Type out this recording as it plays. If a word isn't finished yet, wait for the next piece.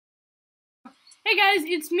Hey guys,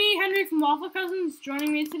 it's me, Henry from Waffle Cousins.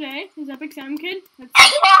 Joining me today is Epic Sam Kid.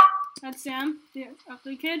 That's Sam, the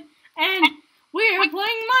ugly kid. And we are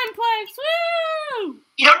playing Mineplex. Woo!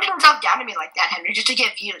 You don't need to talk down to me like that, Henry, just to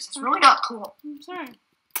get views. It's really not cool. I'm sorry.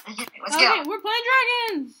 Let's go. Okay, we're playing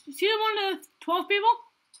dragons. You see one of the 12 people?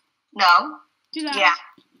 No. Do that. Yeah.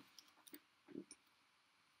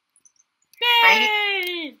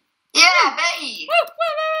 Yay! Yeah, babe.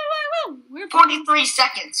 Woo! We're 43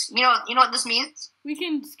 seconds. You know what this means? We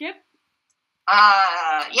can skip.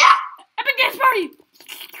 Yeah. Epic Dance Party!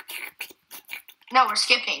 No, we're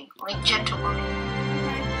skipping. Like gentlewoman.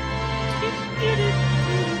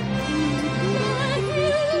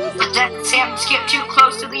 But then Sam skipped too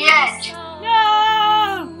close to the edge.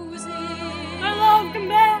 No! My love, come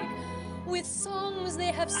back! With songs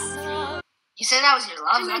they have sung. You said that was your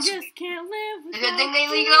love. And I That's just can't live a without good thing they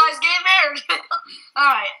you. legalized gay marriage.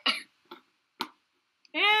 Alright.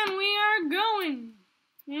 And we are going.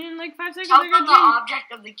 In like 5 seconds. Tell them the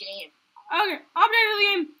object of the game. Okay, object of the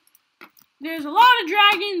game. There's a lot of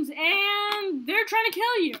dragons, and they're trying to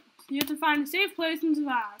kill you. So you have to find a safe place and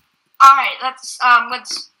survive. Alright, let's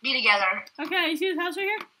be together. Okay, you see this house right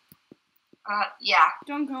here? Yeah.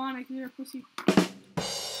 Don't go on it, because you're a pussy.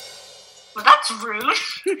 Well, that's rude.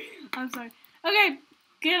 I'm sorry. Okay,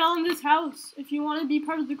 get on this house if you want to be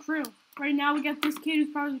part of the crew. Right now, we got this kid who's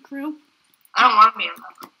part of the crew. I don't want to be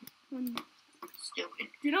in that. Stupid.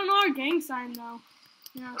 You don't know our gang sign, though.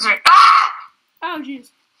 Yeah. Sorry. Ah! Oh,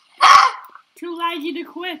 jeez. Ah! Too laggy to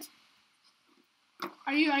quit.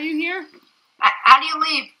 Are you here? How do you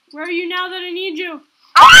leave? Where are you now that I need you?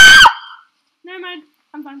 Ah! Never mind.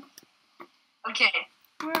 I'm fine. Okay.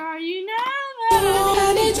 Where are you now that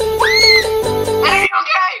I need you? Are you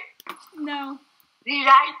okay? No. Did you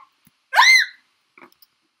die?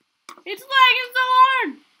 It's lagging so hard!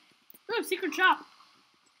 Ooh, secret shop.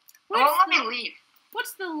 Won't let me leave.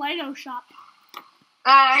 What's the Lido shop?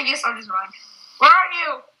 I guess I'll just run. Where are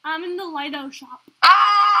you? I'm in the Lido shop.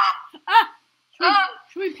 Ah!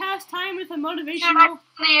 Should we pass time with a You're motivational... right in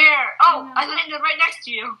the air. Oh, No. I landed right next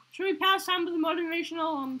to you. Should we pass time with a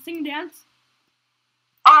motivational sing dance?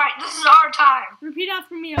 Alright, this is our time. Repeat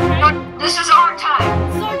after me, okay? No, this is our time.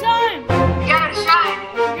 This is our time! We gotta shine.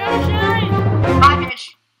 We gotta shine! Bye,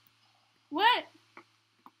 bitch. What?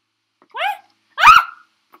 What? Ah!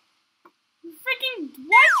 Freaking...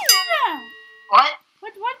 Why'd you do that? What?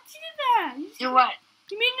 Why'd you do that? Do what?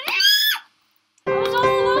 You mean... I was all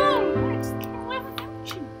alone. I just can't live without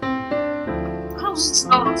you. Oh,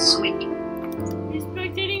 so sweet. Are you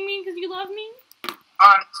spectating me because you love me?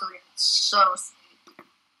 Honestly, it's so sweet.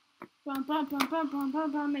 Bum bum bum bum bum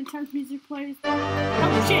bum bum. Intense music plays.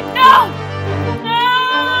 Oh shit! No! No!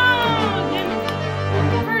 Damn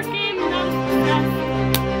it! First game, not a success.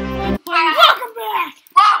 Let's play. Welcome back!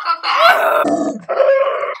 Welcome back!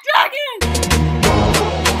 Dragon!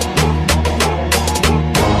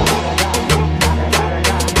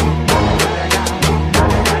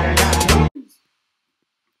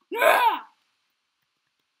 Yeah!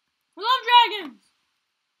 I love dragons!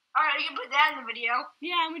 Alright, you can put that in the video.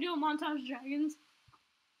 Yeah, and we do a montage of dragons.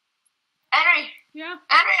 Henry! Yeah?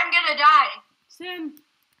 Henry, I'm gonna die.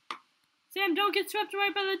 Sam, don't get swept away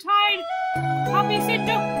by the tide. Poppy, sit,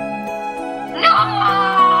 don't. No!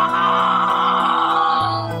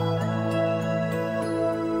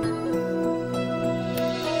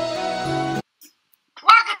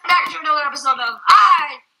 Welcome back to another episode of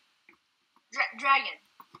Dragon.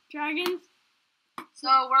 Dragons? So,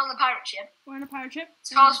 we're on the pirate ship. We're on a pirate ship. It's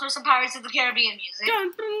called for some Pirates of the Caribbean music.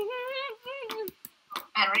 Dun, dun, dun,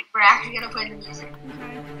 Henry, we're actually gonna play the music.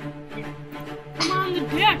 dun. Okay. Come on the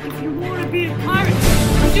deck if you want to be a pirate.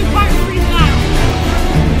 Let's do pirate freestyle.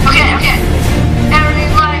 Okay. Everyday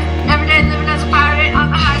life, everyday living as a pirate on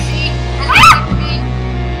the high sea. As a pirate me.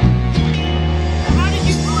 How did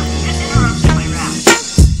you Oh, you just interrupted my rap.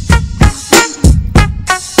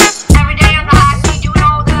 Every day on the high sea, doing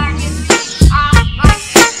all that I can see. I'm like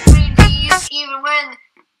green peas, even when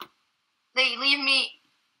they leave me.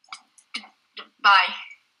 Bye.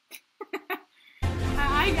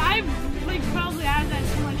 I like probably added that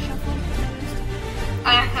to my shuffle.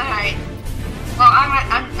 Alright. Well,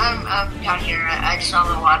 I'm down here. I just saw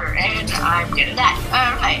the water, and I'm gonna die.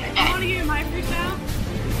 Alright, I You died. want to get my freestyle?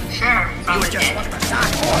 Sure, probably dead.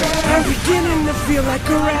 I'm beginning to feel like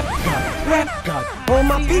a rap god. All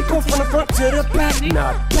my people from the front to the back,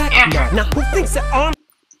 nod. Now who thinks that I'm...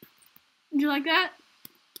 Did you like that?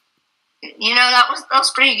 You know, that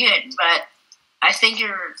was pretty good, but I think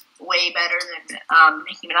you're way better than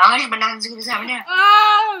Nicki Minaj, but not as good as Eminem.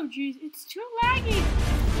 Oh, jeez, it's too laggy.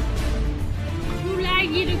 Too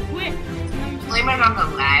laggy to quit. Blame it on the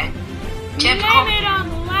lag. Typical. Blame it on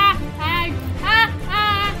the last tag.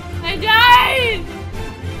 I died!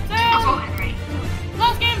 Typical So, Henry.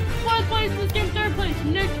 last game, 4th place, this game, 3rd place.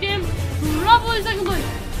 Next game, probably 2nd place.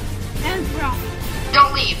 And Ralph.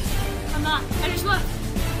 Don't leave. I'm not. I just left.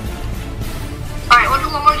 Alright, we'll do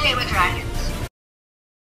one more game with dragons.